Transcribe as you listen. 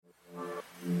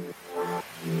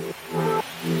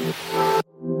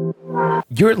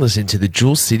You're listening to the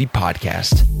Jewel City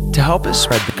Podcast. To help us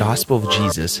spread the gospel of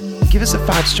Jesus, give us a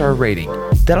 5-star rating.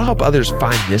 That'll help others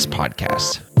find this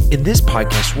podcast. In this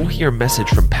podcast, we'll hear a message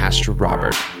from Pastor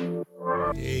Robert.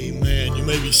 Amen. You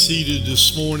may be seated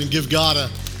this morning. Give God a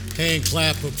hand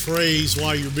clap of praise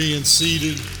while you're being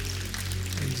seated.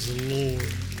 Praise the Lord.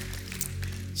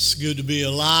 It's good to be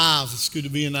alive. It's good to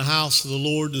be in the house of the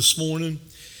Lord this morning.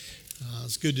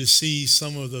 It's good to see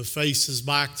some of the faces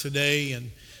back today, and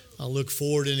I look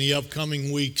forward in the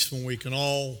upcoming weeks when we can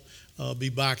all be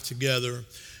back together.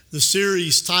 The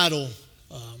series title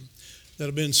that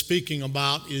I've been speaking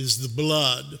about is The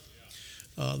Blood.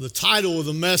 The title of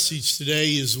the message today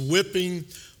is Whipping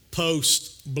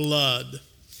Post Blood.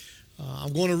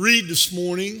 I'm going to read this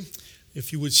morning.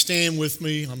 If you would stand with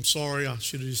me. I'm sorry, I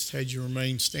should have just had you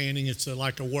remain standing. It's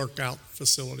like a workout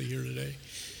facility here today.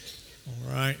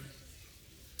 All right.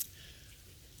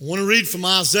 I want to read from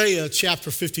Isaiah chapter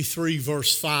 53,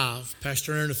 verse 5.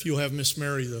 Pastor Aaron, if you'll have Miss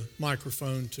Mary the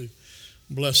microphone to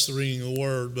bless the reading of the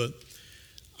word. But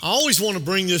I always want to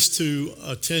bring this to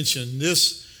attention.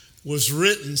 This was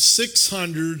written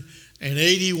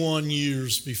 681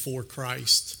 years before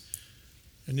Christ,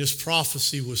 and this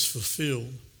prophecy was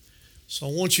fulfilled. So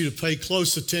I want you to pay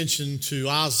close attention to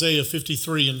Isaiah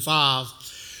 53 and 5.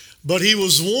 But he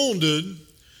was wounded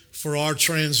for our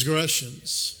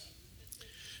transgressions.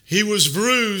 He was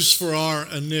bruised for our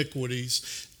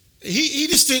iniquities. He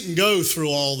just didn't go through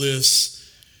all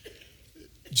this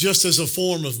just as a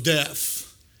form of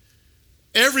death.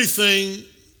 Everything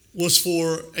was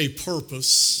for a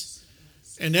purpose,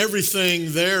 and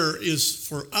everything there is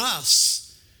for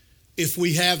us if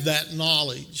we have that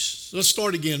knowledge. Let's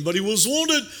start again. But he was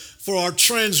wounded for our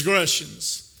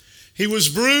transgressions. He was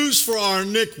bruised for our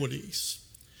iniquities.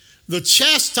 The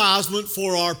chastisement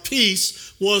for our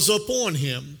peace was upon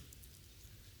him,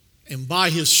 and by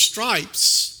his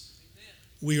stripes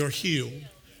we are healed.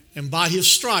 And by his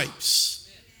stripes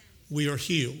we are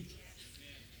healed.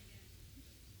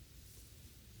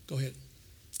 Go ahead.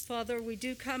 Father, we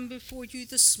do come before you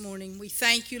this morning. We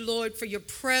thank you, Lord, for your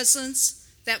presence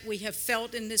that we have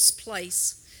felt in this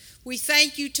place. We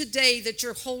thank you today that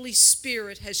your Holy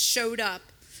Spirit has showed up.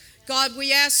 God,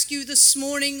 we ask you this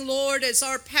morning, Lord, as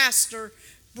our pastor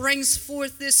brings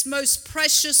forth this most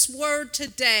precious word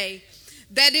today,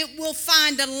 that it will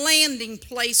find a landing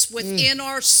place within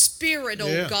our spirit,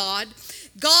 oh God.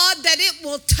 God, that it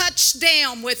will touch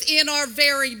down within our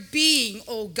very being,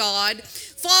 oh God.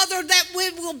 Father, that we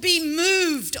will be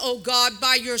moved, oh God,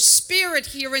 by your spirit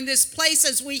here in this place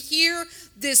as we hear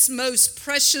this most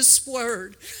precious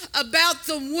word about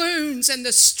the wounds and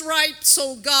the stripes,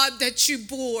 oh God, that you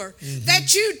bore,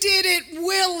 that you did it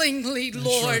willingly,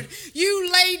 Lord. Right.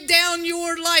 You laid down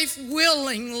your life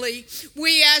willingly.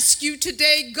 We ask you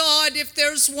today, God, if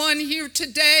there's one here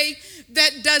today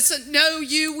that doesn't know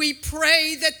you, we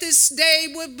pray that this day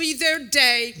will be their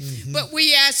day. But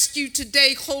we ask you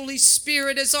today, Holy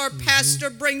Spirit, as our pastor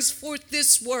brings forth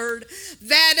this word,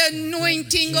 that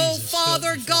anointing, oh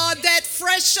Father God, that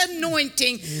fresh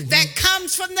anointing that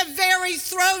comes from the very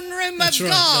throne room of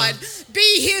God,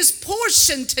 be his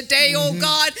portion today, oh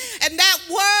God, and that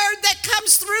word that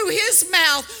comes through his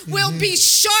mouth will be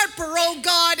sharper, oh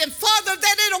God, and Father,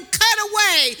 that it'll cut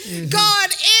away,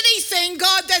 God, anything,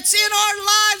 God, that's in our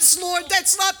lives, Lord,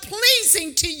 that's not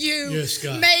pleasing to you. Yes,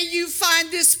 God. May you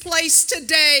find this place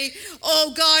today,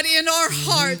 oh God, in our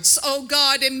hearts, oh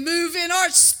God, and move in our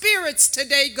spirits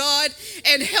today, God,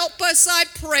 and help us, I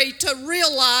pray, to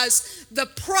realize the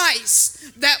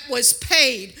price that was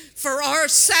paid for our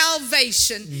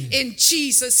salvation. In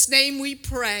Jesus' name we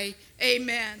pray.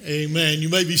 Amen. Amen. You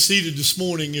may be seated this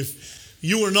morning. If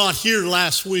you were not here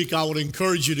last week, I would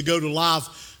encourage you to go to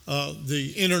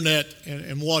the internet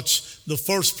and watch. The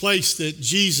first place that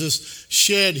Jesus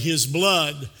shed his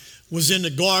blood was in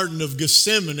the Garden of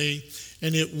Gethsemane,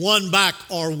 and it won back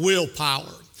our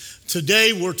willpower.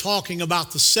 Today we're talking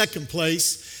about the second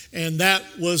place, and that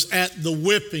was at the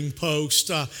whipping post,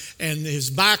 and his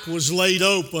back was laid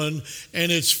open,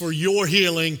 and it's for your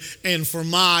healing and for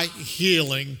my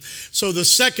healing. So the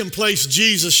second place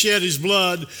Jesus shed his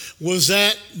blood was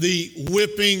at the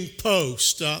whipping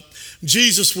post.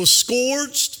 Jesus was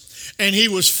scourged and he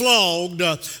was flogged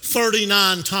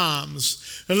 39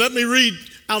 times. And let me read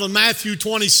out of Matthew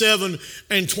 27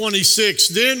 and 26.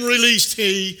 Then released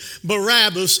he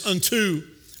Barabbas unto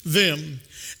them.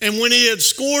 And when he had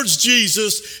scourged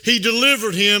Jesus, he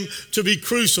delivered him to be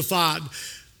crucified.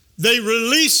 They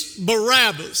released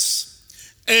Barabbas,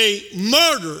 a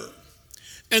murderer.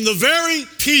 And the very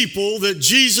people that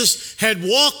Jesus had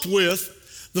walked with,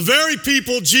 the very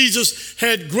people Jesus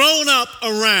had grown up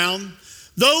around,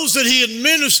 those that he had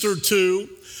ministered to,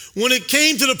 when it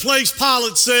came to the place,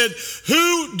 Pilate said,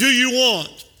 "Who do you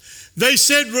want?" They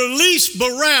said, "Release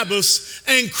Barabbas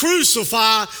and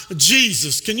crucify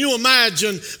Jesus." Can you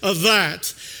imagine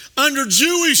that? Under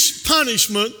Jewish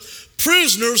punishment,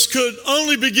 prisoners could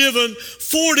only be given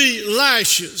 40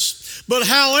 lashes. But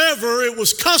however, it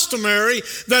was customary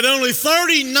that only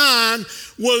 39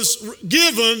 was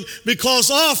given because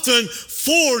often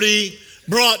 40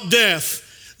 brought death.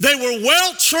 They were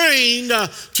well trained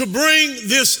to bring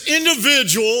this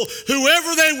individual,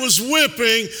 whoever they was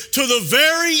whipping, to the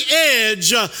very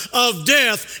edge of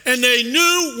death, and they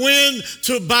knew when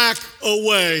to back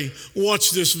away.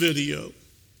 Watch this video.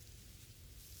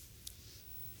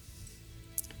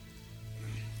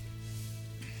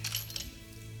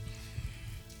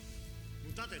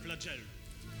 Puntate il flagello.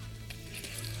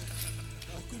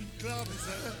 Acum clave,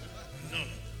 sir. No.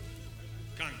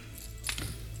 Canc.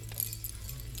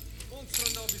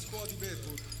 Monstrannovi squadi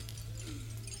Bedford.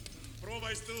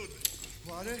 Prova e stud.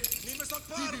 Quale? Nimme sak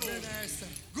Tibi parvo. benesse.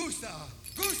 Gusta!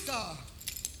 Gusta!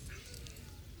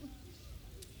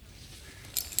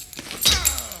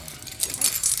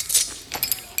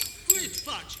 Quit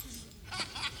faccia.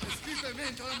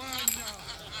 Schifamento la magna!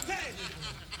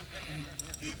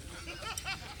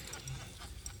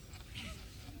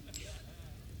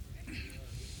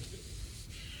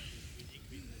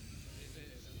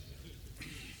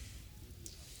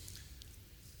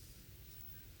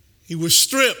 He was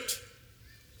stripped.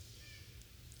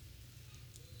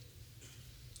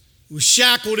 He was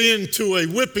shackled into a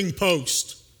whipping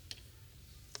post,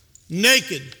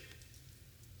 naked,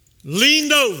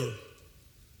 leaned over,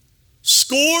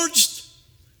 scourged,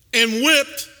 and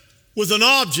whipped with an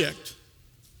object.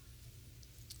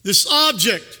 This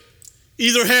object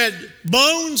either had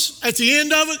bones at the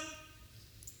end of it,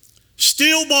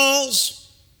 steel balls,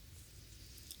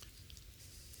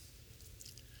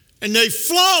 and they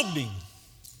flogged him.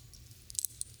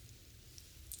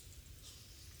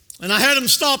 And I had them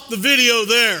stop the video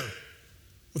there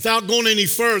without going any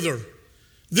further.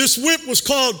 This whip was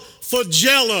called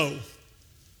flagello,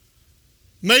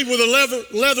 made with a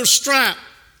leather strap,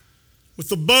 with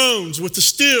the bones, with the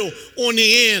steel on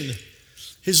the end.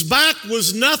 His back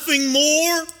was nothing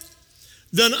more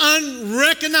than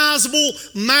unrecognizable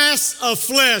mass of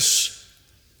flesh.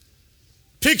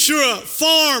 Picture a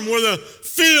farm where the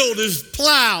field is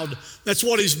plowed. That's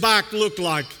what his back looked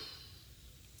like.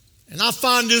 And I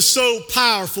find this so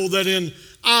powerful that in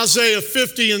Isaiah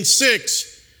 50:6,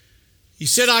 he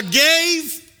said, "I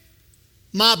gave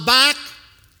my back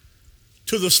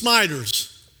to the smiters."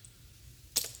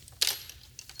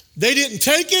 They didn't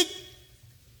take it,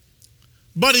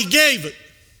 but he gave it.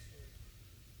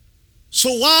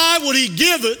 So why would he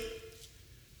give it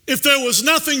if there was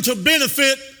nothing to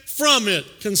benefit from it?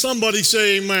 Can somebody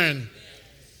say amen?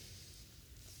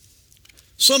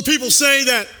 Some people say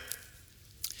that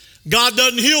God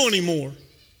doesn't heal anymore.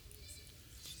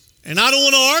 And I don't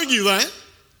want to argue that.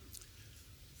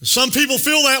 Some people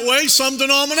feel that way. Some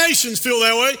denominations feel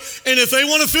that way. And if they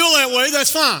want to feel that way, that's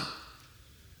fine.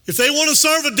 If they want to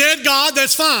serve a dead God,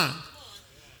 that's fine.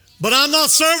 But I'm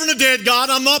not serving a dead God.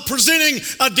 I'm not presenting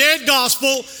a dead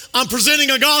gospel. I'm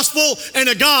presenting a gospel and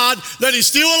a God that is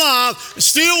still alive,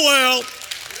 still well,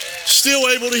 still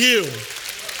able to heal.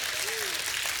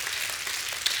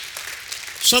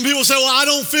 Some people say, "Well, I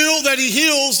don't feel that he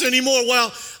heals anymore."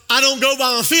 Well, I don't go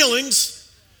by my feelings.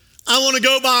 I want to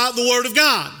go by the Word of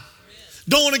God.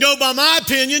 Don't want to go by my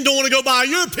opinion. Don't want to go by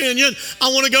your opinion. I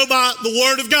want to go by the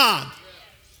Word of God.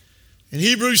 In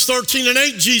Hebrews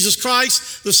 13:8, Jesus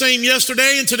Christ, the same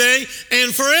yesterday and today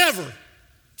and forever.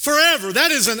 Forever.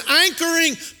 That is an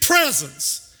anchoring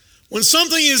presence. When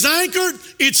something is anchored,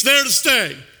 it's there to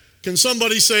stay. Can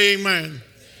somebody say amen? Amen.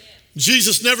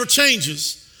 Jesus never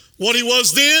changes. What he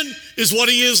was then is what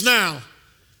he is now.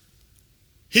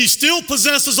 He still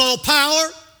possesses all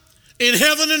power in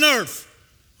heaven and earth,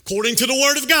 according to the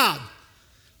Word of God.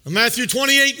 In Matthew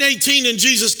 28:18, and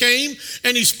Jesus came,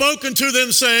 and he spoke unto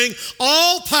them, saying,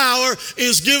 "All power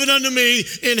is given unto me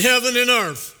in heaven and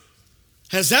earth."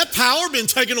 Has that power been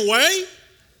taken away?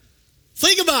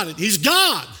 Think about it. He's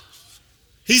God.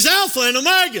 He's Alpha and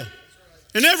Omega,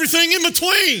 and everything in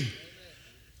between.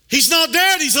 He's not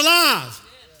dead, he's alive.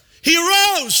 He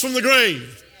arose from the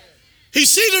grave.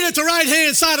 He's seated at the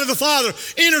right-hand side of the Father,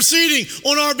 interceding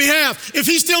on our behalf. If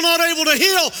he's still not able to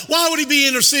heal, why would he be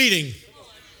interceding?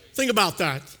 Think about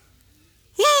that.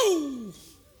 Woo!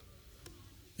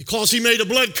 Because he made a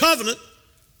blood covenant,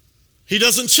 he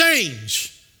doesn't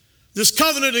change. This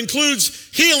covenant includes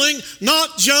healing,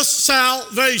 not just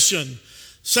salvation.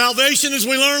 Salvation, as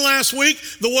we learned last week,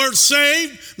 the word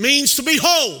saved means to be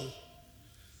whole.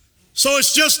 So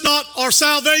it's just not our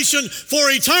salvation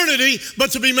for eternity,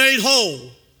 but to be made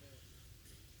whole.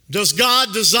 Does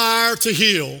God desire to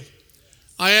heal?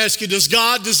 I ask you, does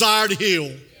God desire to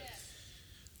heal?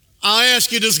 I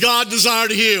ask you, does God desire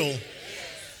to heal?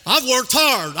 I've worked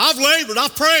hard. I've labored.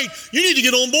 I've prayed. You need to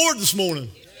get on board this morning.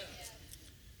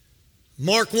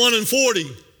 Mark 1:40.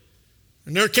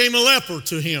 And there came a leper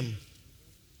to him,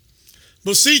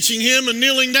 beseeching him and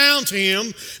kneeling down to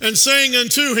him and saying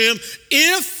unto him,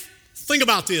 think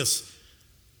about this,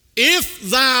 if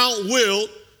thou wilt,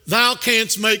 thou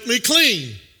canst make me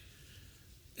clean.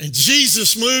 And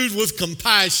Jesus, moved with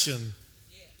compassion,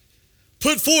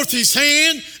 put forth his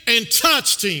hand and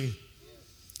touched him,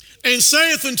 and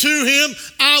saith unto him,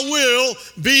 I will,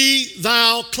 be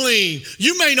thou clean.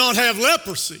 You may not have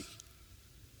leprosy,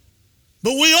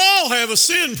 but we all have a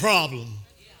sin problem.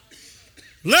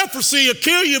 Leprosy will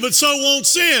kill you, but so won't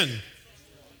sin.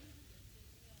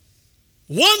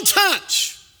 One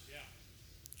touch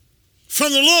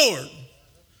from the Lord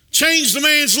changed a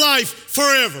man's life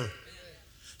forever.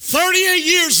 38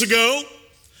 years ago,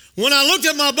 when I looked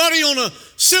at my buddy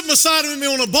sitting beside me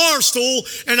on a bar stool,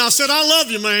 and I said, I love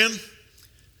you, man,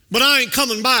 but I ain't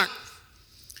coming back,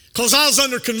 because I was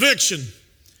under conviction.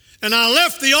 And I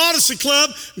left the Odyssey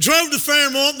Club, drove to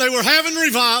Fairmont. They were having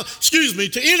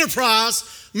to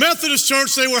Enterprise Methodist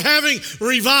Church. They were having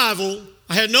revival.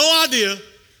 I had no idea.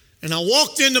 And I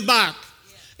walked in the back.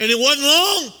 And it wasn't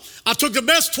long. I took the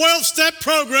best 12-step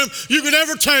program you could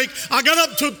ever take. I got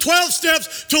up, took 12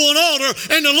 steps to an altar,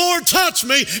 and the Lord touched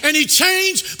me, and he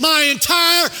changed my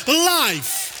entire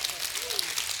life.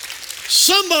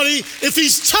 Somebody, if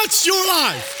he's touched your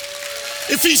life,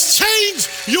 if he's changed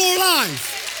your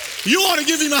life, you ought to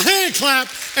give him a hand clap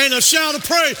and a shout of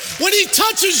praise. When he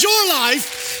touches your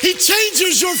life, he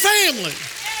changes your family.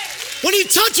 When he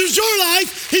touches your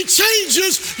life, he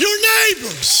changes your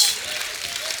neighbors.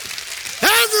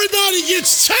 Everybody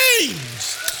gets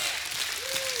changed.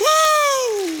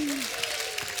 Woo!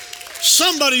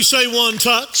 Somebody say one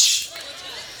touch.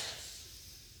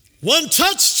 One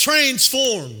touch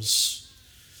transforms.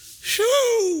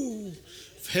 Whew!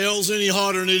 If hell's any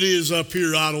hotter than it is up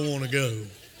here, I don't want to go.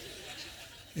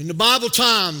 In the Bible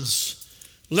times,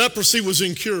 leprosy was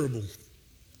incurable.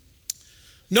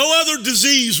 No other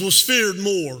disease was feared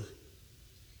more.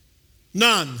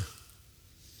 None.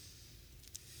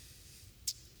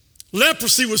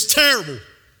 Leprosy was terrible.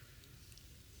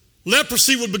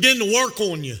 Leprosy would begin to work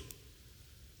on you.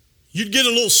 You'd get a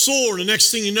little sore, and the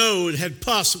next thing you know, it had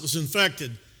pus, it was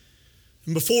infected.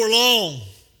 And before long,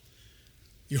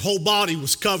 your whole body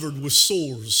was covered with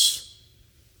sores.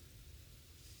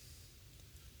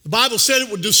 The Bible said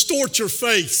it would distort your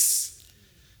face.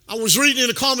 I was reading in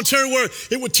a commentary where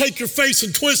it would take your face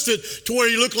and twist it to where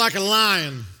you look like a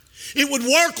lion. It would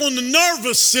work on the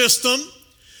nervous system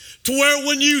to where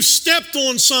when you stepped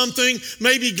on something,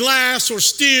 maybe glass or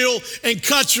steel, and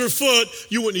cut your foot,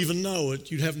 you wouldn't even know it.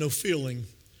 You'd have no feeling.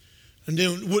 And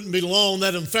then it wouldn't be long,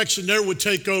 that infection there would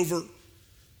take over.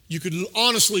 You could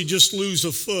honestly just lose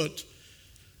a foot.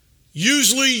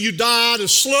 Usually you died a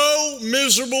slow,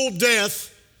 miserable death.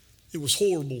 It was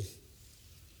horrible.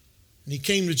 And he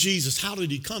came to Jesus. How did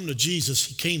he come to Jesus?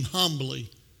 He came humbly,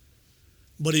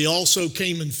 but he also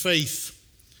came in faith.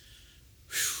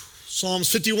 Psalms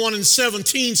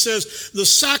 51:17 says, the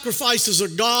sacrifices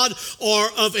of God are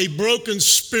of a broken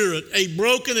spirit, a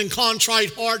broken and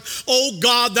contrite heart. O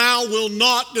God, thou wilt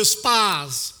not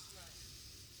despise.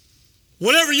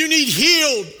 Whatever you need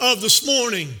healed of this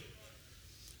morning,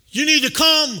 you need to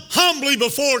come humbly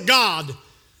before God.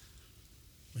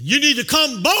 You need to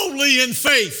come boldly in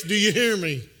faith. Do you hear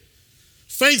me?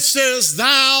 Faith says,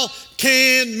 thou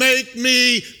can make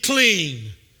me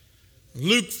clean.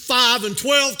 Luke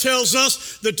 5:12 tells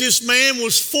us that this man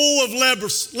was full of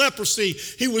leprosy.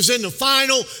 He was in the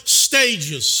final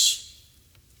stages.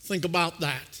 Think about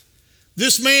that.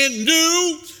 This man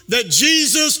knew that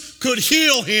Jesus could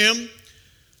heal him,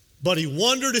 but he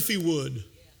wondered if he would.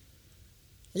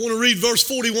 I want to read verse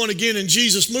 41 again. And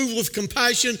Jesus, moved with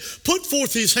compassion, put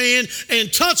forth his hand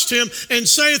and touched him and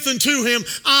saith unto him,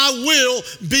 I will,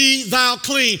 be thou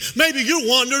clean. Maybe you're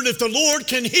wondering if the Lord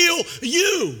can heal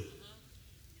you.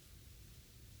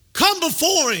 Come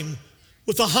before him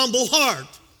with a humble heart.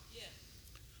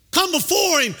 Come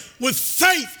before him with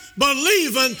faith,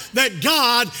 believing that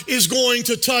God is going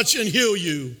to touch and heal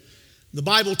you. The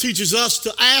Bible teaches us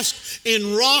to ask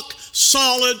in rock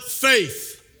solid faith.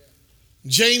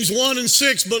 James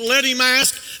 1:6, but let him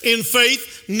ask in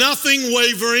faith, nothing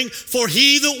wavering, for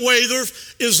he that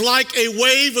wavereth is like a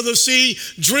wave of the sea,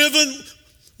 driven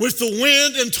with the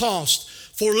wind and tossed.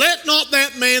 For let not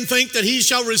that man think that he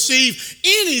shall receive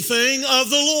anything of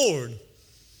the Lord.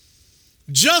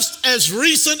 Just as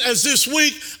recent as this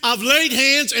week, I've laid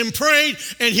hands and prayed,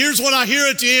 and here's what I hear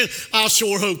at the end. I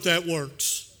sure hope that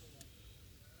works.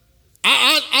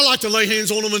 I like to lay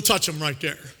hands on them and touch them right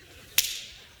there.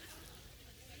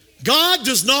 God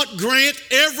does not grant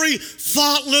every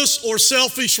thoughtless or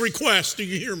selfish request. Do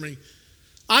you hear me?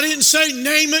 I didn't say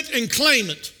name it and claim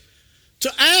it.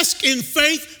 To ask in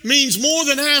faith means more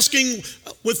than asking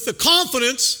with the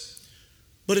confidence,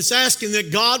 but it's asking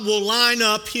that God will line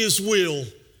up His will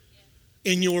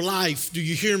in your life. Do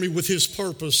you hear me? With His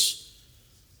purpose.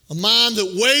 A mind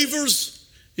that wavers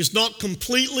is not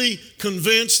completely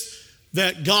convinced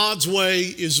that God's way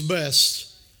is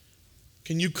best.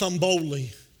 Can you come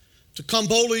boldly? To come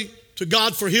boldly to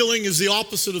God for healing is the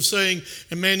opposite of saying,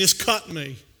 and man, just cut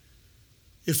me,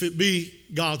 if it be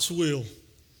God's will.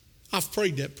 I've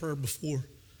prayed that prayer before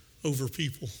over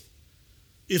people.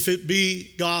 If it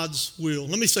be God's will.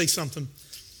 Let me say something.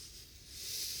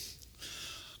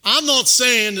 I'm not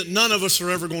saying that none of us are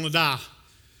ever going to die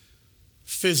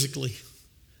physically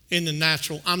in the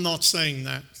natural. I'm not saying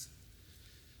that.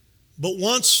 But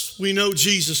once we know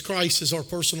Jesus Christ as our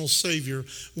personal Savior,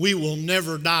 we will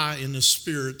never die in the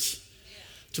Spirit.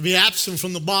 To be absent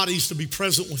from the body is to be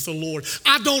present with the Lord.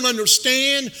 I don't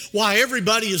understand why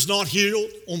everybody is not healed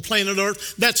on planet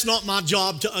Earth. That's not my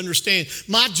job to understand.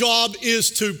 My job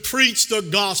is to preach the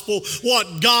gospel,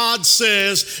 what God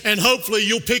says, and hopefully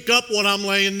you'll pick up what I'm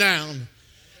laying down.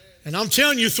 And I'm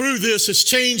telling you, through this, it's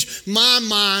changed my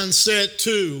mindset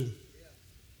too.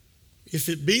 If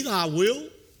it be thy will,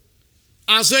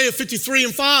 Isaiah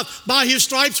 53:5, by His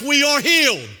stripes we are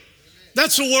healed.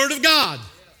 That's the word of God.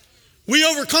 We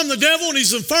overcome the devil and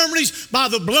his infirmities by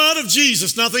the blood of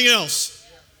Jesus, nothing else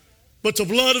but the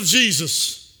blood of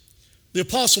Jesus. The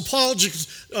Apostle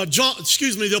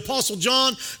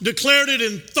John declared it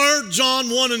in 3 John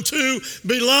 1 and 2,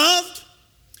 Beloved,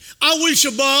 I wish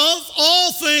above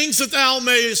all things that thou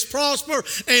mayest prosper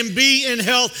and be in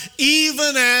health,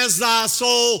 even as thy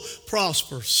soul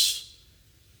prospers.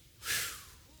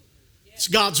 It's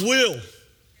God's will.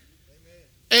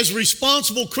 As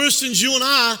responsible Christians, you and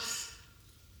I,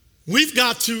 we've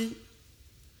got to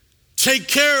take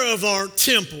care of our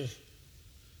temple.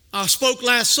 I spoke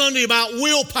last Sunday about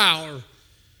willpower.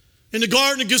 In the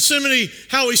Garden of Gethsemane,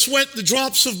 how He sweat the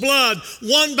drops of blood,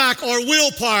 won back our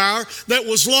willpower that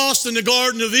was lost in the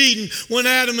Garden of Eden when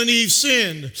Adam and Eve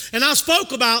sinned. And I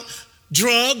spoke about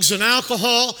drugs and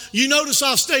alcohol. You notice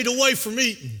I stayed away from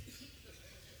eating.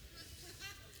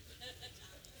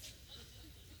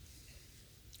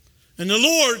 And the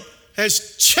Lord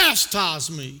has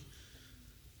chastised me.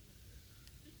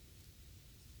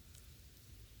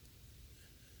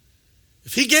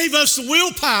 If He gave us the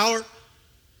willpower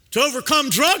to overcome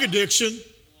drug addiction,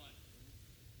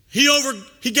 He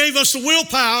gave us the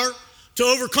willpower to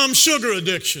overcome sugar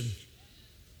addiction.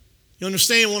 You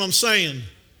understand what I'm saying?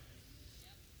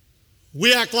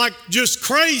 We act like just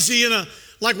crazy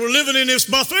like we're living in this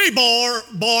buffet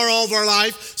bar all of our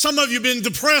life. Some of you have been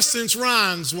depressed since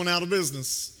Ryan's went out of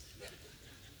business.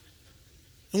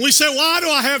 And we say, why do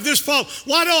I have this problem?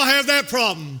 Why do I have that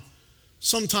problem?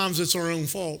 Sometimes it's our own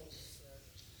fault.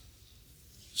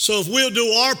 So if we'll do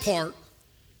our part,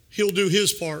 He'll do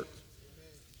His part.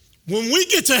 When we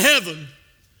get to heaven,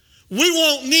 we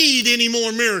won't need any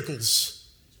more miracles.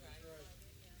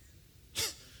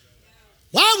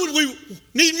 Why would we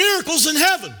need miracles in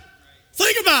heaven?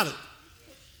 Think about it.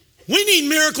 We need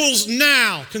miracles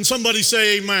now. Can somebody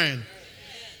say amen?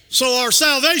 So our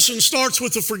salvation starts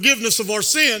with the forgiveness of our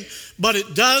sin, but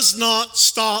it does not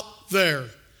stop there.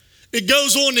 It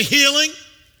goes on to healing.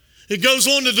 It goes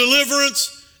on to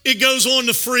deliverance. It goes on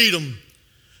to freedom.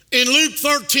 In Luke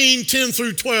 13:10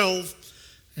 through 12,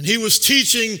 and He was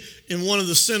teaching in one of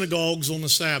the synagogues on the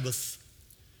Sabbath.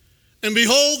 And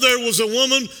behold, there was a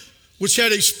woman which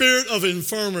had a spirit of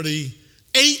infirmity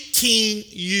 18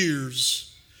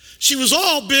 years. She was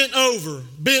all bent over,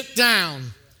 bent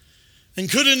down, and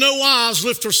could in no wise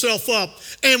lift herself up.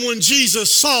 And when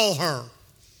Jesus saw her,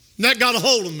 and that got a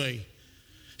hold of me,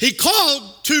 He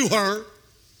called to her,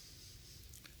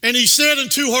 and He said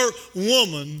unto her,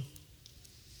 Woman,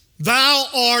 thou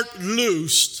art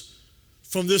loosed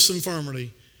from this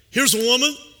infirmity. Here's a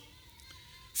woman,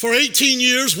 for 18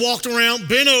 years walked around,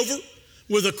 bent over,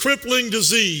 with a crippling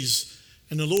disease.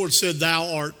 And the Lord said,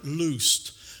 thou art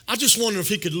loosed. I just wonder if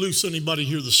He could loose anybody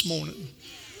here this morning.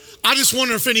 I just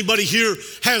wonder if anybody here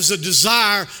has a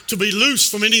desire to be loose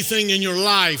from anything in your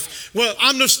life. Well,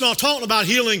 I'm just not talking about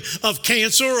healing of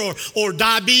cancer or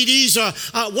diabetes.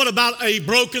 What about a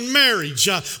broken marriage?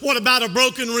 What about a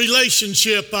broken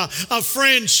relationship, a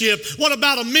friendship? What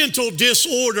about a mental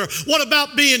disorder? What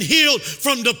about being healed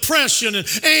from depression and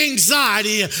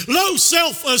anxiety, low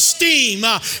self-esteem?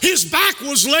 His back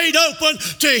was laid open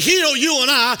to heal you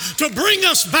and I, to bring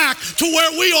us back to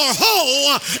where we are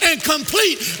whole and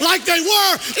complete, like they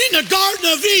were in the Garden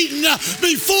of Eden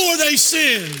before they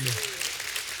sinned.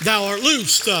 Thou art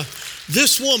loosed.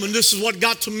 This woman, this is what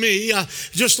got to me,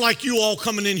 just like you all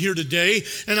coming in here today,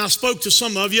 and I spoke to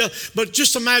some of you, but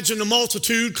just imagine the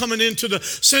multitude coming into the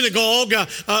synagogue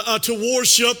to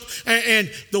worship,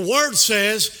 and the word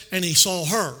says, and he saw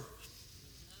her.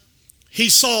 He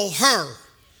saw her.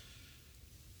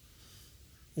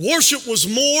 Worship was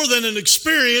more than an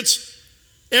experience,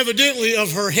 evidently,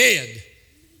 of her head.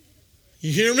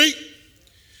 You hear me?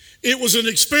 It was an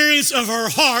experience of her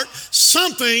heart.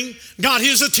 Something got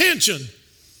his attention.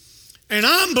 And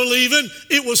I'm believing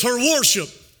it was her worship.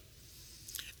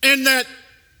 And that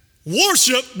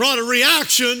worship brought a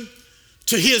reaction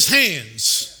to his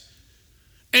hands.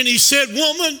 And he said,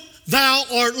 woman, thou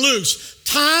art loose.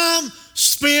 Time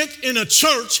spent in a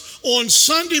church on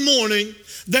Sunday morning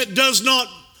that does not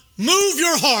move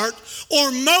your heart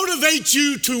or motivate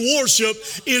you to worship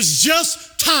is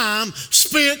just time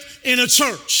spent in a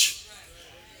church.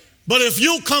 But if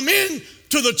you'll come in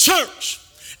to the church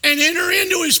and enter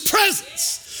into his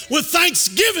presence with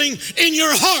thanksgiving in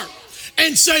your heart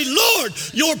and say, Lord,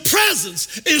 your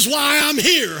presence is why I'm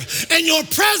here. And your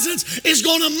presence is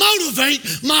going to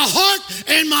motivate my heart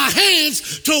and my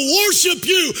hands to worship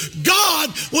you. God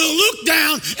will look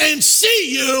down and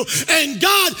see you, and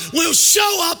God will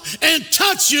show up and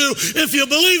touch you. If you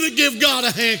believe it, give God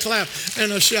a hand clap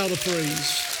and a shout of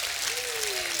praise.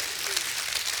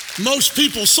 Most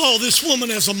people saw this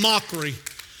woman as a mockery.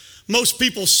 Most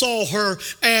people saw her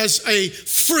as a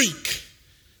freak.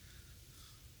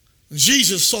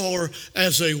 Jesus saw her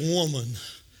as a woman.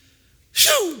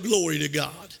 Whew, glory to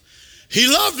God. He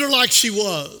loved her like she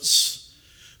was.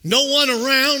 No one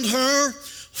around her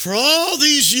for all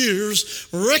these years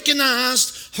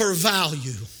recognized her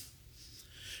value.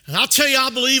 And I'll tell you, I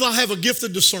believe I have a gift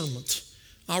of discernment.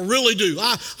 I really do.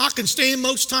 I can stand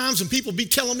most times and people be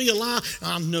telling me a lie.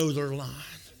 I know they're lying.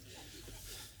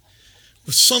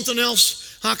 With something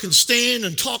else, I can stand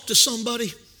and talk to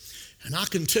somebody and I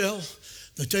can tell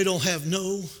that they don't have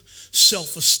no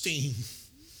self-esteem.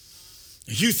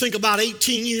 You think about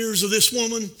 18 years of this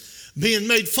woman being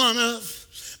made fun of,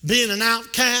 being an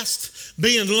outcast,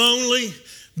 being lonely,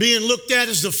 being looked at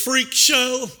as the freak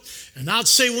show. And I'd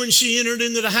say when she entered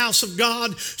into the house of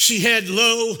God, she had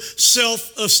low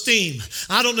self-esteem.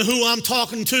 I don't know who I'm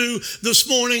talking to this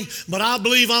morning, but I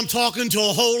believe I'm talking to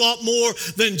a whole lot more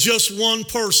than just one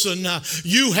person.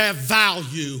 You have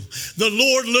value. The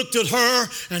Lord looked at her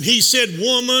and he said,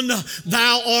 woman,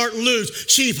 thou art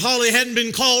loose. She probably hadn't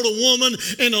been called a woman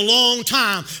in a long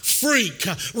time. Freak,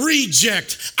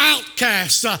 reject,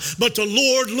 outcast. But the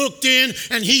Lord looked in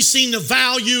and he seen the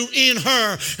value in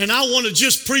her. And I want to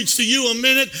just preach to you a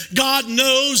minute. God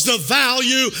knows the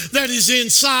value that is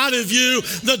inside of you.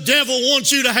 The devil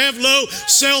wants you to have low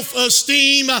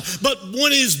self-esteem, but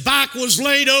when his back was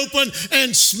laid open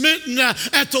and smitten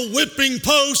at the whipping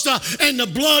post and the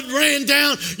blood ran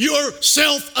down, your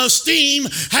self-esteem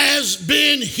has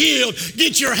been healed.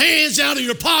 Get your hands out of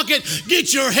your pocket.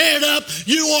 Get your head up.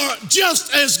 You are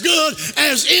just as good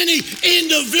as any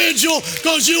individual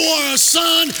because you are a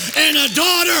son and a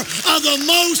daughter of the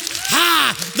Most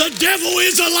High. The devil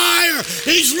is a liar.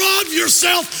 He's robbed your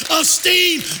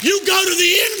self-esteem. You go to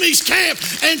the enemy's camp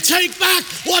and take back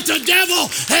what the devil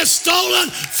has stolen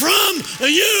from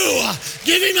you.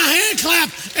 Give him a hand clap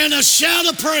and a shout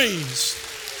of praise.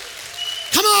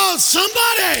 Come on,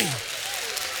 somebody.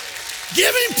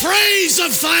 Give him praise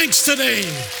of thanks today.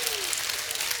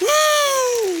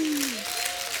 Woo!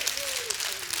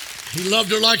 He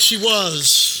loved her like she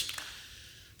was.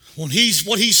 What he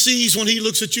sees when he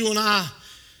looks at you and I,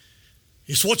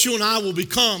 it's what you and I will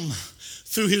become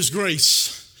through his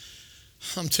grace.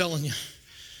 I'm telling you.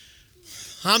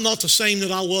 I'm not the same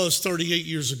that I was 38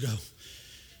 years ago.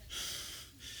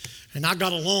 And I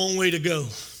got a long way to go.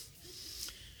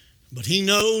 But he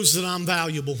knows that I'm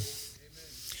valuable.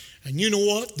 And you know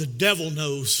what? The devil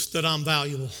knows that I'm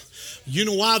valuable. You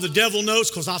know why the devil knows?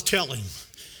 Because I tell him.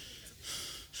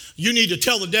 You need to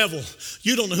tell the devil,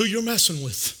 you don't know who you're messing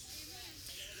with.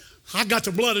 I got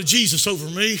the blood of Jesus over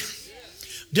me.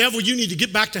 Devil, you need to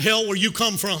get back to hell where you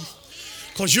come from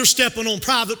because you're stepping on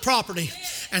private property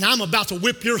And I'm about to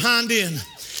whip your hind end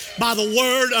by the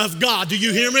word of God. Do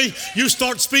you hear me? You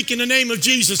start speaking the name of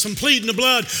Jesus and pleading the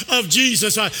blood of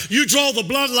Jesus. You draw the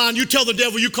bloodline. You tell the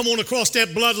devil, you come on across that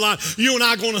bloodline. You and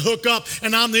I are going to hook up,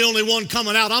 and I'm the only one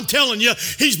coming out. I'm telling you,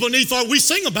 he's beneath we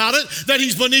sing about it, that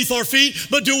he's beneath our feet,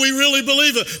 but do we really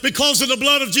believe it? Because of the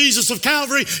blood of Jesus of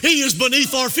Calvary, he is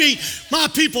beneath our feet. My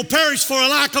people perish for a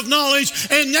lack of knowledge,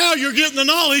 and now you're getting the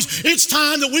knowledge. It's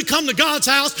time that we come to God's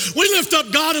house, we lift up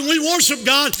God, and we worship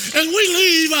God, and we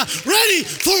leave ready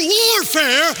for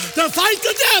warfare to fight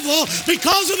the devil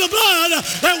because of the blood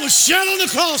that was shed on the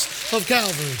cross of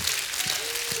Calvary.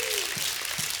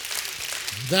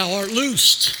 Thou art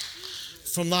loosed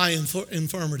from thy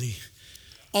infirmity.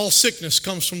 All sickness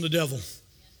comes from the devil.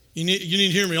 You need to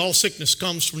hear me. All sickness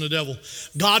comes from the devil.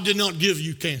 God did not give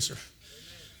you cancer.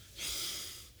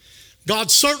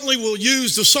 God certainly will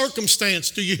use the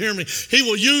circumstance, do you hear me? He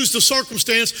will use the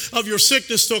circumstance of your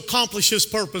sickness to accomplish his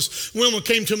purpose. Wilma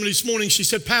came to me this morning. She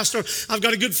said, Pastor, I've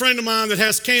got a good friend of mine that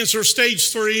has cancer,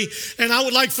 stage 3, and I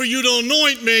would like for you to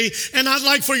anoint me, and I'd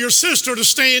like for your sister to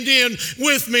stand in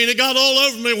with me. And it got all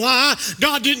over me. Why?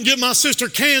 God didn't give my sister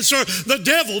cancer. The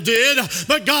devil did,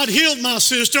 but God healed my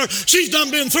sister. She's done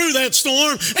been through that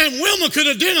storm, and Wilma could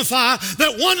identify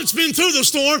that one that's been through the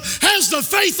storm has the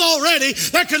faith already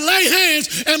that can lay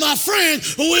hands, and my friend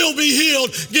will be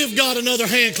healed. Give God another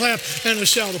hand clap and a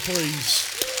shout of praise.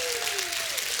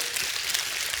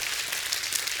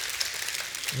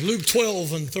 In Luke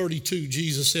 12:32,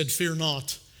 Jesus said, fear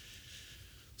not.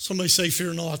 Somebody say,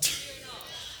 fear not. Fear not.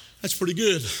 That's pretty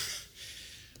good.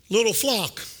 Little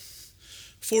flock,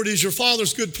 for it is your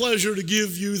Father's good pleasure to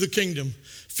give you the kingdom.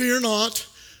 Fear not,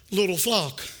 little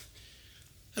flock.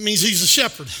 That means he's a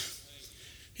shepherd.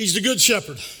 He's the good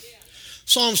shepherd.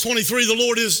 Psalms 23, the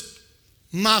Lord is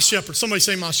my shepherd. Somebody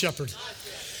say, my shepherd.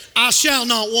 I shall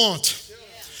not want.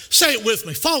 Say it with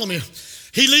me. Follow me.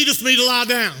 He leadeth me to lie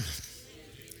down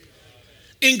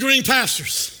in green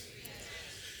pastures.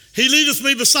 He leadeth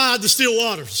me beside the still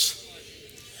waters.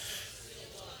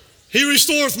 He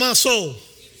restoreth my soul.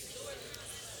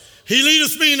 He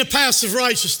leadeth me in the paths of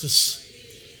righteousness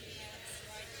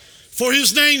for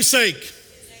his name's sake.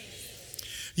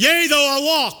 Yea, though I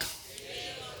walk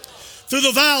through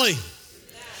the valley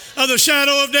of the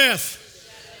shadow of death,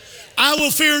 I will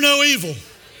fear no evil,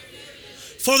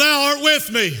 for thou art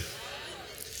with me.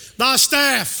 Thy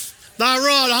staff, thy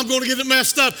rod, I'm going to get it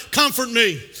messed up, comfort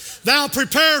me. Thou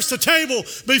preparest a table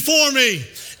before me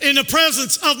in the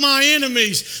presence of my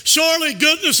enemies. Surely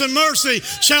goodness and mercy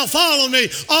shall follow me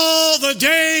all the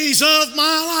days of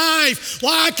my life.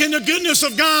 Why can the goodness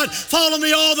of God follow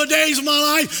me all the days of my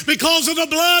life? Because of the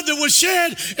blood that was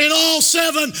shed in all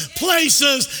 7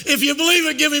 places. If you believe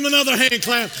it, give him another hand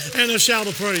clap and a shout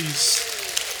of praise.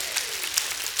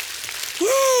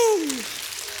 Woo!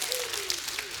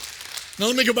 Now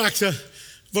let me go back to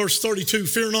verse 32.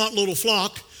 Fear not, little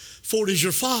flock, for it is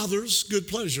your Father's good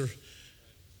pleasure.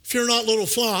 Fear not, little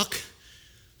flock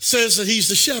says that he's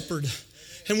the shepherd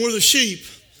and we're the sheep,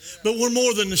 but we're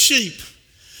more than the sheep,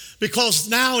 because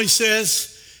now he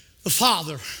says the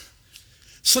Father.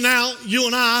 So now you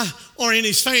and I are in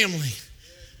his family.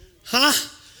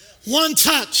 One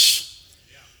touch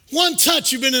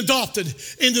you've been adopted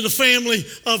into the family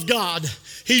of God.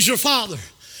 He's your Father.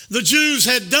 The Jews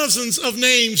had dozens of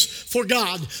names for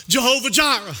God. Jehovah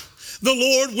Jireh. The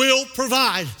Lord will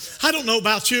provide. I don't know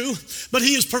about you, but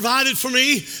he has provided for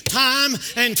me time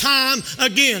and time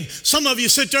again. Some of you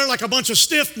sit there like a bunch of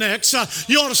stiff necks.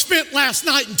 You ought to spent last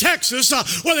night in Texas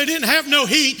where they didn't have no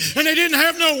heat and they didn't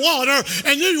have no water,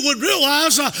 and you would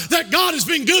realize that God has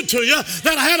been good to you,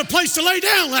 that I had a place to lay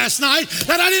down last night,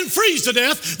 that I didn't freeze to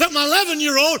death, that my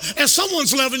 11-year-old, as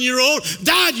someone's 11-year-old,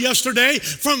 died yesterday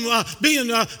from being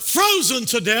frozen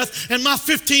to death, and my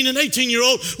 15 and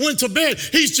 18-year-old went to bed.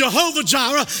 He's Jehovah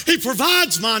Jireh. He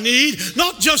provides my need,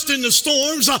 not just in the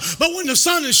storms, but when the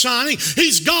sun is shining.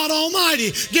 He's God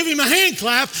Almighty. Give him a hand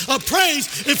clap of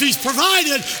praise if he's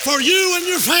provided for you and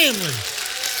your family.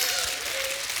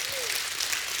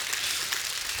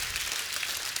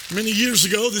 Many years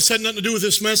ago, this had nothing to do with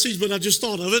this message, but I just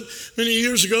thought of it. Many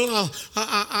years ago,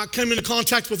 I came into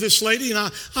contact with this lady,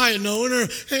 and I had known her,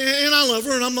 and I love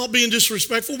her, and I'm not being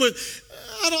disrespectful, but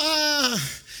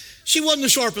she wasn't the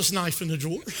sharpest knife in the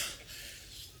drawer.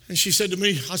 And she said to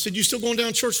me, I said, you still going down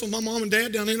to church with my mom and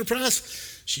dad down in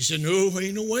Enterprise? She said, no,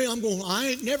 ain't no way I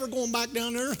ain't never going back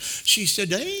down there. She said,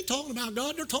 they ain't talking about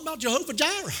God, they're talking about Jehovah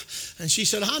Jireh. And she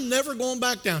said, I'm never going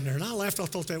back down there. And I laughed, I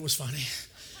thought that was funny.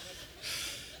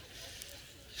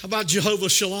 How about Jehovah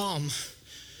Shalom,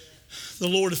 the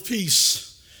Lord of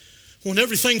peace, when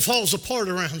everything falls apart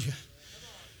around you?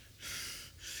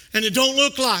 and it don't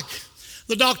look like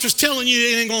the doctor's telling you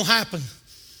it ain't going to happen.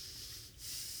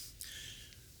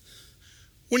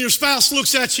 When your spouse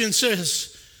looks at you and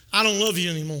says, I don't love you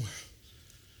anymore,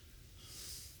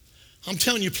 I'm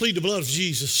telling you, plead the blood of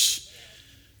Jesus.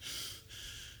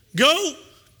 Go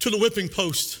to the whipping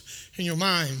post in your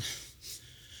mind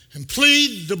and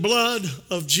plead the blood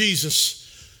of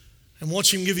Jesus and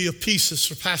watch him give you a peace that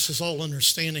surpasses all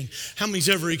understanding. How many's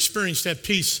ever experienced that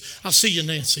peace? I see you,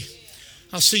 Nancy.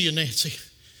 I see you, Nancy.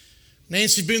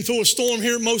 Nancy's been through a storm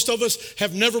here. Most of us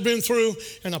have never been through,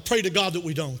 and I pray to God that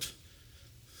we don't.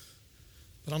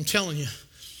 But I'm telling you,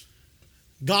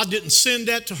 God didn't send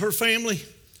that to her family,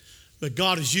 but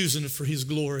God is using it for his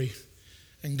glory.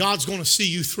 And God's going to see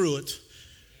you through it.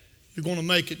 You're going to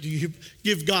make it. Do you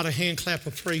give God a hand clap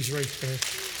of praise right there?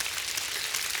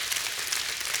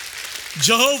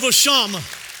 Jehovah Shammah,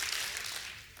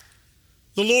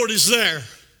 the Lord is there.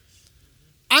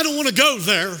 I don't want to go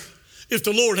there if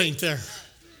the Lord ain't there.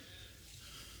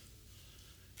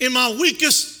 In my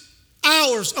weakest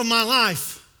hours of my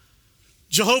life,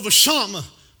 Jehovah Shammah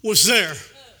was there.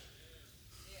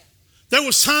 There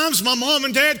was times my mom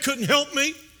and dad couldn't help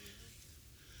me,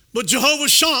 but Jehovah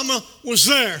Shammah was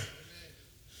there.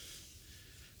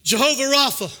 Jehovah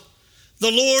Rapha,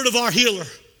 the Lord of our healer.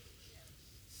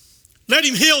 Let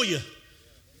him heal you.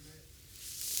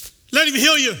 Let him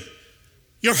heal you.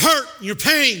 Your hurt, your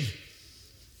pain.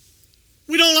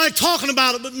 We don't like talking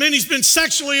about it, but many's been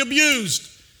sexually abused.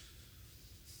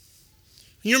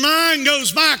 And your mind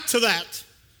goes back to that.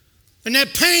 And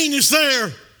that pain is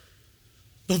there.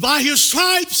 But by his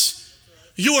stripes,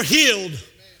 you are healed.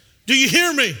 Do you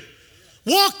hear me?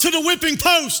 Walk to the whipping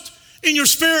post in your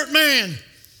spirit man.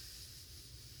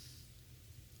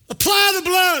 Apply the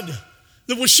blood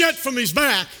that was shed from his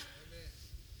back.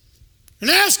 And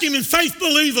ask him in faith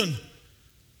believing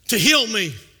to heal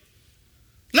me.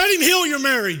 Let him heal your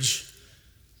marriage.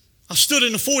 I stood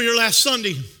in the foyer last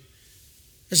Sunday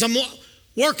as I'm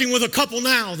working with a couple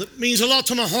now that means a lot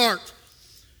to my heart.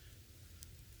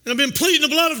 And I've been pleading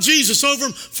the blood of Jesus over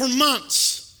them for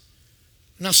months.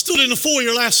 And I stood in the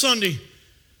foyer last Sunday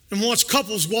and watched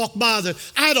couples walk by that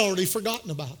I'd already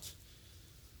forgotten about,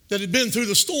 that had been through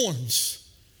the storms.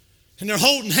 And they're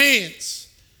holding hands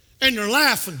and they're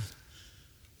laughing.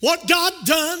 What God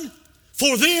done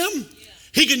for them,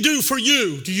 he can do for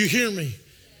you. Do you hear me?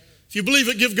 If you believe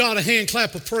it, give God a hand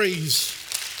clap of praise.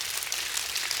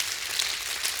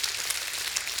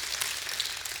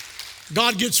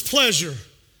 God gets pleasure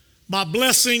by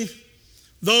blessing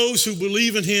those who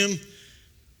believe in him.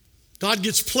 God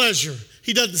gets pleasure.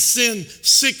 He doesn't send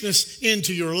sickness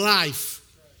into your life.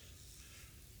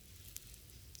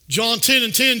 John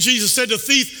 10:10, Jesus said, the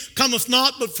thief cometh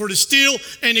not but for to steal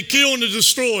and to kill and to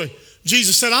destroy.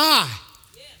 Jesus said,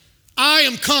 I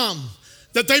am come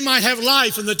that they might have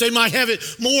life and that they might have it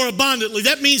more abundantly.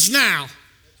 That means now.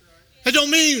 That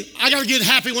don't mean I got to get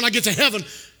happy when I get to heaven.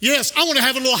 Yes, I want to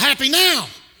have a little happy now.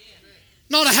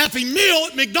 Not a happy meal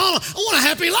at McDonald's. I want a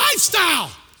happy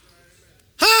lifestyle.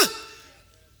 Huh?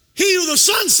 He who the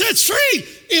Son sets free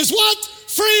is what?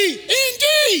 Free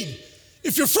indeed.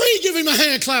 If you're free, give him a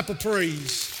hand clap of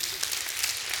praise.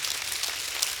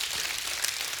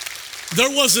 There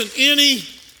wasn't any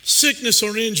sickness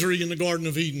or injury in the Garden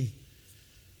of Eden.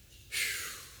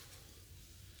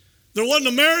 There wasn't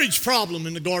a marriage problem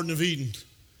in the Garden of Eden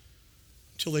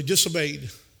until they disobeyed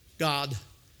God.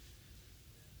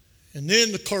 And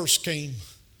then the curse came.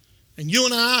 And you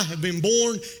and I have been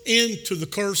born into the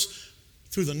curse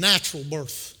through the natural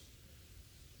birth.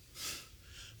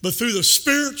 But through the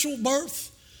spiritual birth,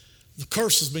 the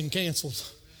curse has been canceled.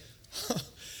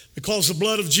 Because the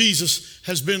blood of Jesus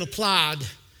has been applied.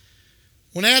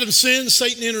 When Adam sinned,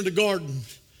 Satan entered the garden.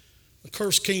 The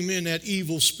curse came in, that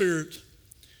evil spirit.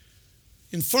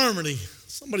 Infirmity,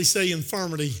 somebody say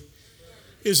infirmity,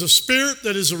 is a spirit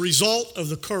that is a result of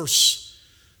the curse.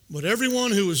 But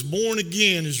everyone who is born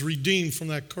again is redeemed from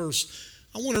that curse.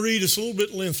 I want to read this a little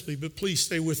bit lengthy, but please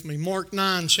stay with me. Mark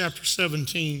 9, chapter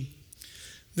 17.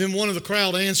 Then one of the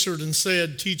crowd answered and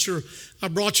said, Teacher, I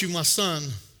brought you my son,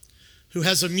 who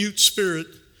has a mute spirit,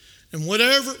 and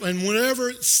whenever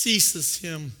it seizes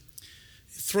him,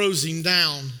 it throws him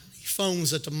down. He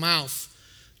foams at the mouth,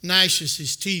 gnashes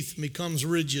his teeth, and becomes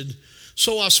rigid.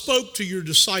 So I spoke to your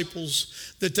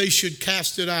disciples that they should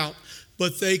cast it out,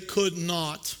 but they could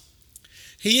not.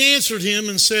 He answered him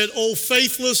and said, O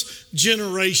faithless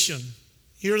generation.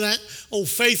 Hear that? O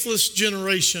faithless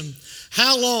generation,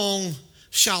 how long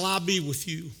shall I be with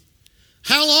you?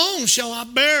 How long shall I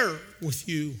bear with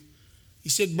you? He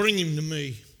said, bring him to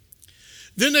me.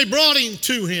 Then they brought him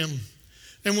to him.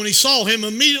 And when he saw him,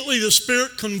 immediately the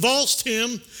spirit convulsed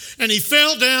him, and he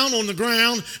fell down on the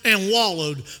ground and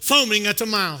wallowed, foaming at the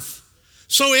mouth.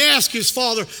 So he asked his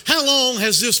father, how long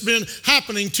has this been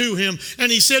happening to him?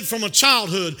 And he said, from a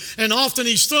childhood. And often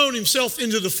he's thrown himself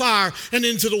into the fire and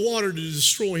into the water to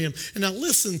destroy him. And now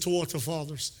listen to what the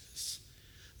father says.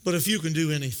 But if you can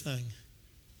do anything,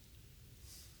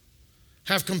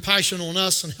 have compassion on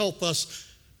us and help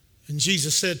us. And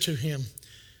Jesus said to him,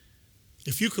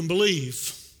 if you can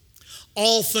believe,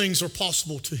 all things are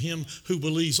possible to him who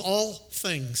believes. All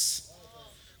things.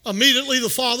 Immediately the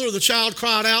father of the child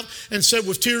cried out and said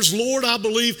with tears, Lord, I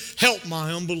believe, help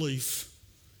my unbelief.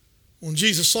 When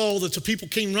Jesus saw that the people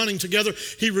came running together,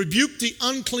 he rebuked the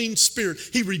unclean spirit.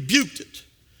 He rebuked it,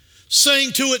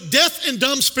 saying to it, deaf and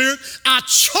dumb spirit, I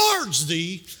charge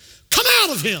thee, come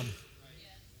out of him.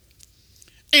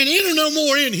 And enter no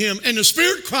more in him. And the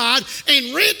spirit cried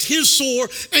and rent his sore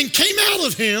and came out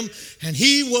of him. And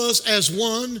he was as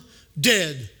one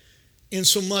dead,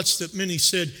 insomuch that many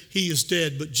said, he is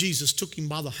dead. But Jesus took him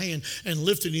by the hand and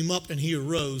lifted him up, and he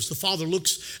arose. The father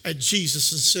looks at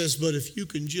Jesus and says, but if you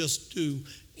can just do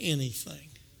anything,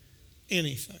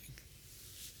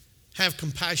 have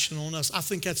compassion on us. I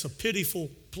think that's a pitiful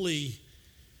plea.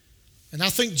 And I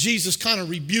think Jesus kind of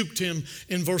rebuked him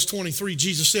in verse 23.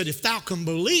 Jesus said, if thou can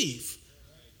believe,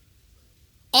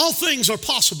 all things are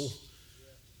possible.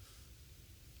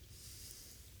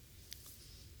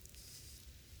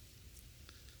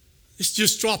 It's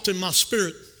just dropped in my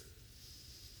spirit.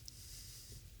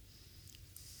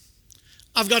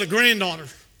 I've got a granddaughter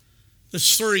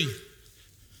that's 3.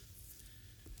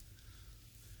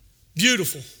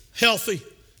 Beautiful, healthy.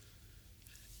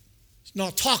 She's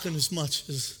not talking as much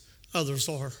as others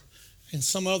are, and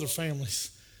some other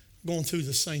families going through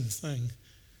the same thing.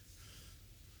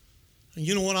 And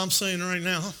you know what I'm saying right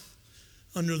now?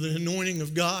 Under the anointing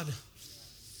of God,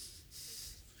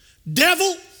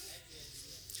 devil,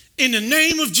 in the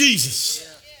name of Jesus,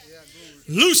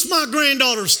 loose my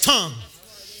granddaughter's tongue.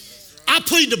 I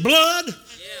plead the blood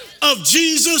of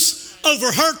Jesus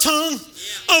over her tongue,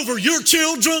 over your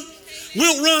children.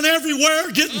 We'll run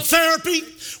everywhere getting therapy.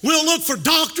 We'll look for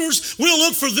doctors. We'll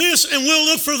look for this and we'll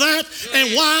look for that.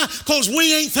 And why? Because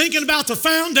we ain't thinking about the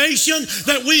foundation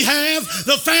that we have.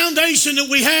 The foundation that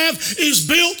we have is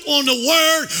built on the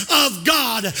Word of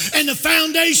God. And the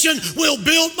foundation will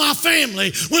build my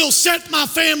family. Will set my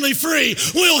family free.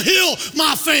 Will heal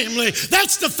my family.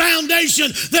 That's the foundation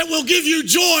that will give you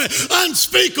joy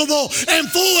unspeakable and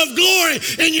full of glory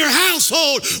in your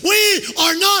household. We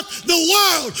are not the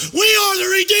world. We are the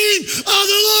redeemed of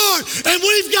the Lord. And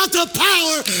we've got the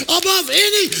power above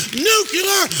any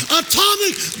nuclear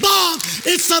atomic bomb.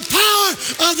 It's the power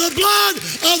of the blood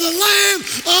of the Lamb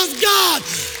of God.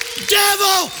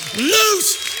 Devil,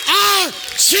 loose our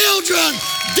children.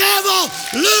 Devil,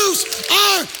 loose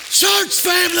our church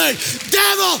family.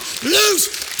 Devil, loose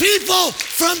people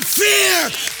from fear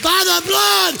by the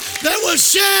blood that was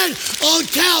shed on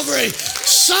Calvary.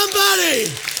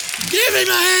 Somebody give him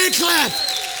a hand clap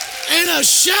and a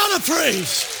shout of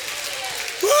praise.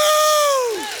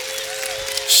 Woo!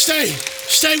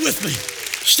 Stay with me.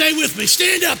 Stay with me.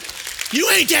 Stand up.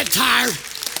 You ain't that tired.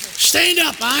 Stand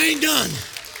up. I ain't done.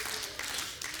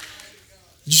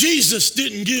 Jesus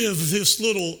didn't give this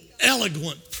little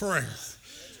eloquent prayer.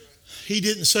 He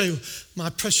didn't say, my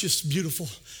precious, beautiful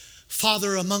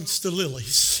Father amongst the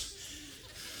lilies.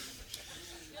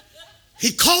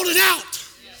 He called it out.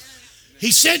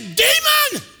 He said,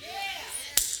 demon,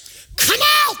 come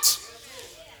out.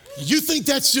 You think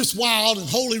that's just wild and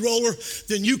holy roller,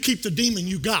 then you keep the demon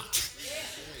you got.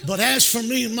 But as for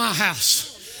me and my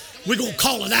house, we're going to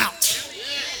call it out.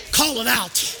 Call it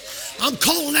out. I'm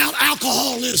calling out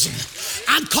alcoholism.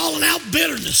 I'm calling out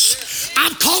bitterness.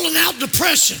 I'm calling out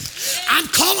depression. I'm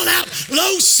calling out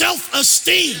low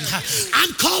self-esteem.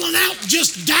 I'm calling out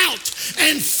just doubt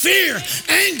and fear,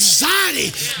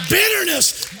 anxiety,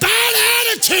 bitterness, bad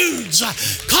attitudes.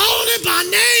 Calling it by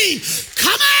name.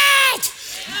 Come out!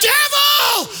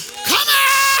 Devil, come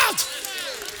out!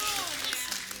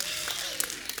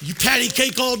 You patty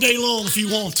cake all day long if you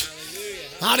want.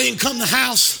 I didn't come to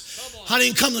house. I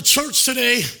didn't come to church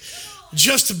today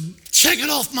just to check it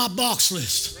off my box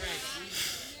list.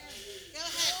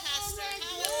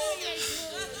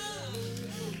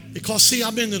 Because see,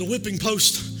 I've been to the whipping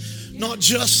post not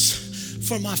just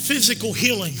for my physical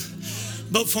healing,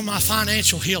 but for my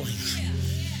financial healing.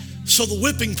 So the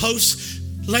whipping post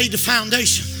laid the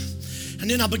foundation. And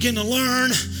then I began to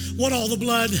learn what all the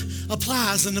blood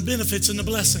applies and the benefits and the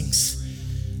blessings.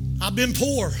 I've been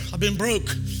poor. I've been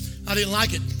broke. I didn't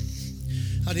like it.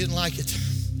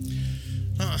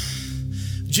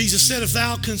 Jesus said, if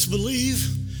thou canst believe,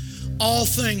 all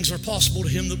things are possible to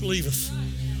him that believeth.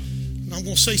 And I'm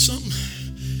going to say something.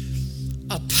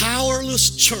 A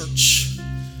powerless church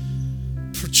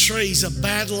portrays a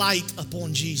bad light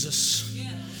upon Jesus.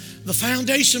 The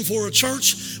foundation for a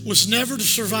church was never to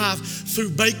survive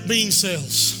through baked bean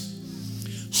sales,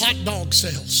 hot dog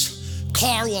sales,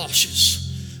 car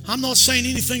washes. I'm not saying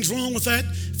anything's wrong with that.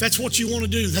 If that's what you want to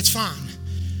do, that's fine.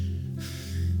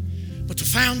 But the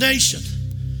foundation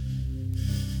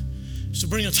is to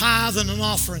bring a tithe and an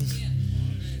offering.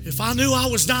 If I knew I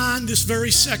was dying this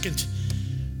very second,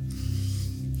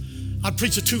 I'd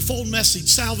preach a twofold message,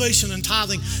 salvation and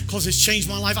tithing, because it's changed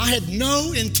my life. I had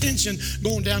no intention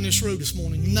going down this road this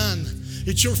morning, none.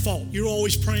 It's your fault. You're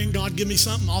always praying, God, give me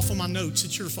something off of my notes.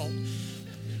 It's your fault.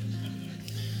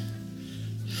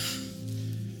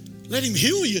 Let him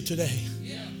heal you today.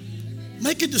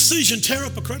 Make a decision, tear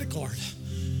up a credit card.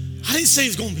 I didn't say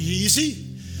it's going to be easy,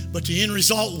 but the end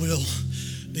result will.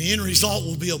 The end result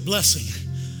will be a blessing.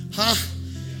 Huh?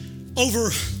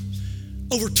 Over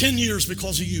 10 years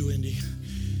because of you, Indy.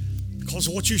 Because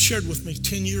of what you shared with me,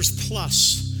 10 years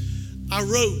plus. I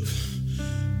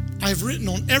have written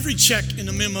on every check in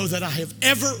the memo that I have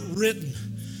ever written.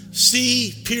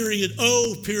 C.O.D.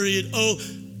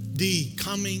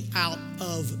 coming out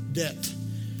of debt.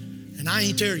 And I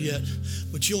ain't there yet,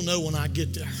 but you'll know when I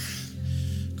get there.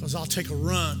 Because I'll take a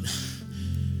run.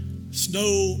 It's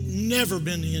never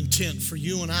been the intent for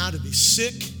you and I to be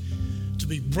sick, to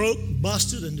be broke,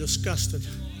 busted, and disgusted.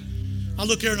 I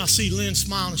look there and I see Lynn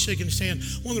smiling and shaking his hand.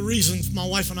 One of the reasons my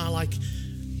wife and I like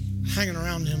hanging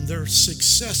around them, they're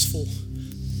successful,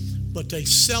 but they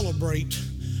celebrate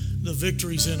the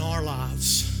victories in our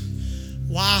lives.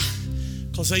 Why?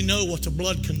 Because they know what the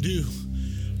blood can do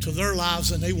to their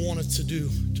lives, and they want it to do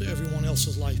to everyone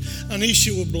else's life. An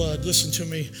issue of blood. Listen to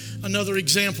me. Another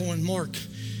example in Mark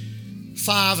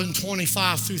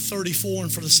 5:25 through 34,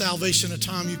 and for the salvation of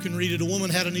time, you can read it. A woman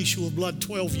had an issue of blood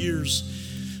 12 years.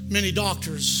 Many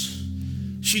doctors.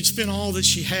 She'd spent all that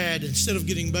she had. Instead of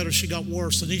getting better, she got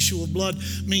worse. An issue of blood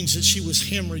means that she was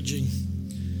hemorrhaging.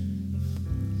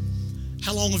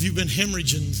 How long have you been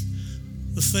hemorrhaging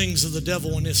the things of the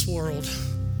devil in this world?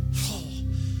 Oh,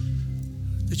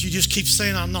 that you just keep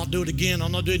saying, I'll not do it again, I'll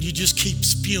not do it. You just keep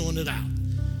spewing it out.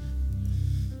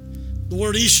 The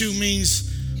word issue means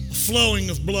a flowing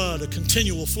of blood, a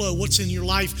continual flow. What's in your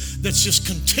life that's just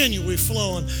continually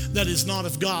flowing that is not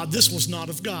of God? This was not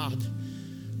of God.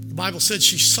 The Bible said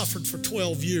she suffered for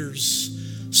 12 years,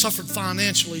 suffered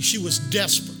financially. She was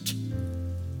desperate.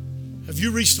 Have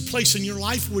you reached a place in your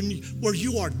life where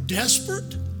you are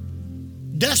desperate?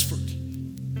 Desperate.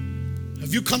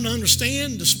 Have you come to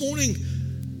understand this morning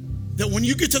that when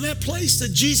you get to that place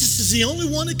that Jesus is the only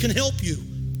one that can help you?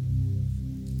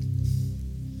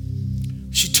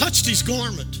 She touched his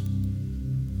garment.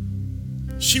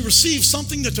 She received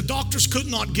something that the doctors could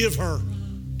not give her.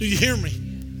 Do you hear me?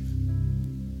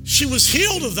 She was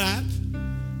healed of that,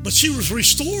 but she was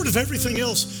restored of everything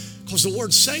else, because the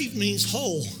word saved means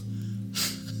whole.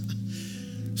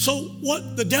 So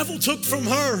what the devil took from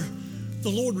her, the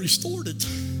Lord restored it.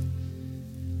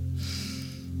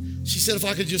 She said, if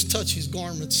I could just touch his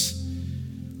garments.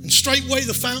 And straightway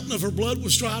the fountain of her blood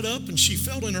was dried up, and she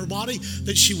felt in her body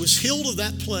that she was healed of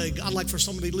that plague. I'd like for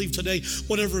somebody to leave today,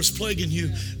 whatever is plaguing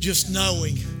you, just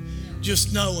knowing.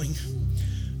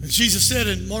 And Jesus said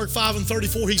in Mark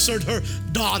 5:34, he said to her,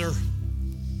 daughter.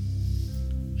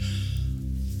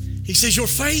 He says, your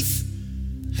faith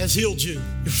has healed you.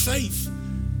 Your faith.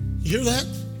 You hear that?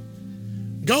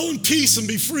 Go in peace and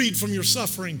be freed from your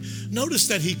suffering. Notice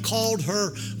that he called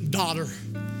her daughter.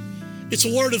 It's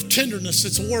a word of tenderness.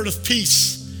 It's a word of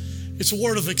peace. It's a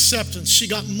word of acceptance. She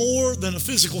got more than a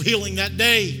physical healing that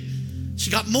day. She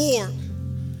got more.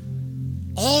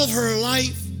 All of her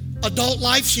life, adult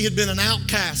life, she had been an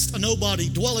outcast, a nobody,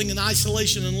 dwelling in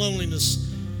isolation and loneliness.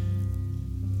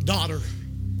 Daughter.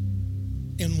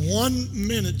 In 1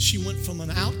 minute, she went from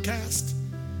an outcast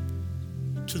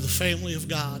to the family of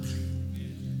God.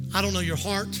 I don't know your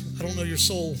heart. I don't know your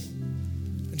soul.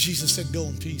 And Jesus said, go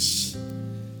in peace.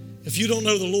 If you don't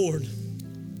know the Lord,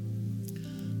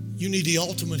 you need the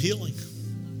ultimate healing.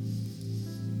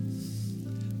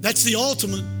 That's the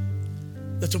ultimate,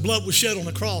 that the blood was shed on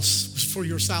the cross was for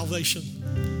your salvation.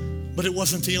 But it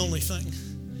wasn't the only thing.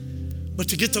 But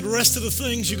to get to the rest of the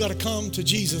things, you got to come to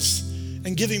Jesus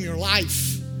and give him your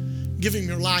life. Give him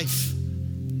your life.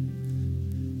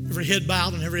 Every head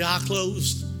bowed and every eye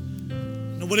closed.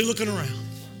 Nobody looking around.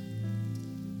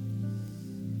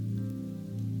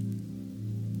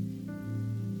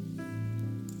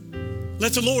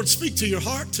 Let the Lord speak to your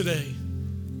heart today.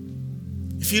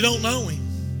 If you don't know him,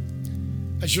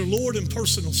 as your Lord and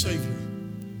personal Savior.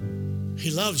 He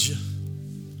loves you.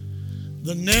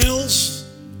 The nails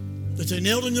that they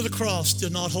nailed into the cross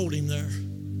did not hold him there.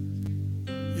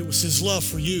 It was his love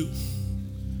for you.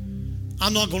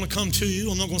 I'm not going to come to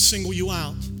you. I'm not going to single you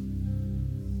out.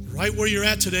 Right where you're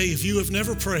at today, if you have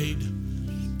never prayed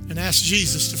and asked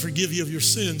Jesus to forgive you of your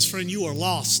sins, friend, you are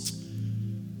lost.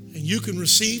 And you can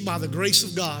receive by the grace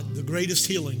of God the greatest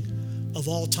healing of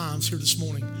all times here this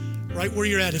morning. Right where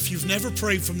you're at, if you've never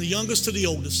prayed from the youngest to the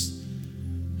oldest,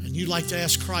 and you'd like to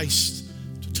ask Christ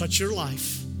to touch your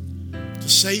life, to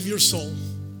save your soul,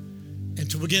 and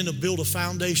to begin to build a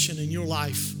foundation in your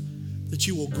life that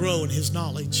you will grow in his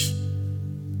knowledge,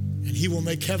 and he will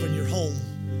make heaven your home,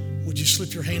 would you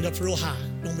slip your hand up real high?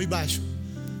 Don't be bashful.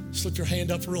 Slip your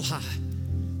hand up real high.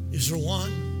 Is there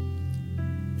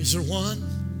one? Is there one?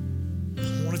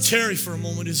 I want to tarry for a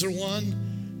moment. Is there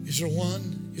one? Is there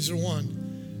one? Is there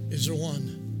one? Is there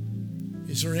one?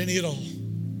 Is there any at all?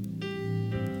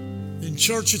 In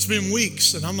church, it's been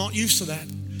weeks, and I'm not used to that.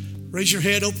 Raise your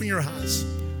head, open your eyes.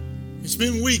 It's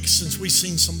been weeks since we've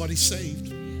seen somebody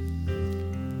saved.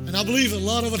 And I believe a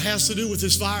lot of it has to do with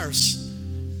this virus.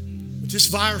 But this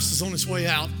virus is on its way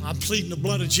out. I'm pleading the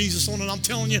blood of Jesus on it. I'm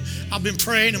telling you, I've been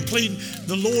praying and pleading.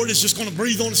 The Lord is just going to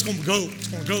breathe on it. It's going to go. It's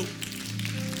going to go.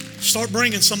 Start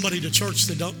bringing somebody to church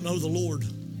that don't know the Lord.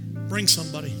 Bring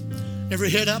somebody. Every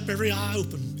head up, every eye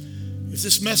open. If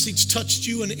this message touched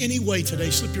you in any way today,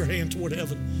 slip your hand toward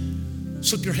heaven.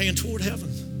 Slip your hand toward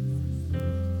heaven.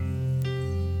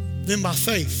 Then by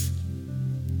faith,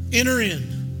 enter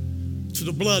in to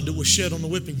the blood that was shed on the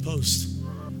whipping post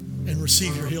and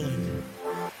receive your healing.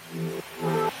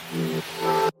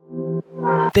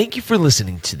 Thank you for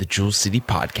listening to the Jewel City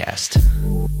Podcast.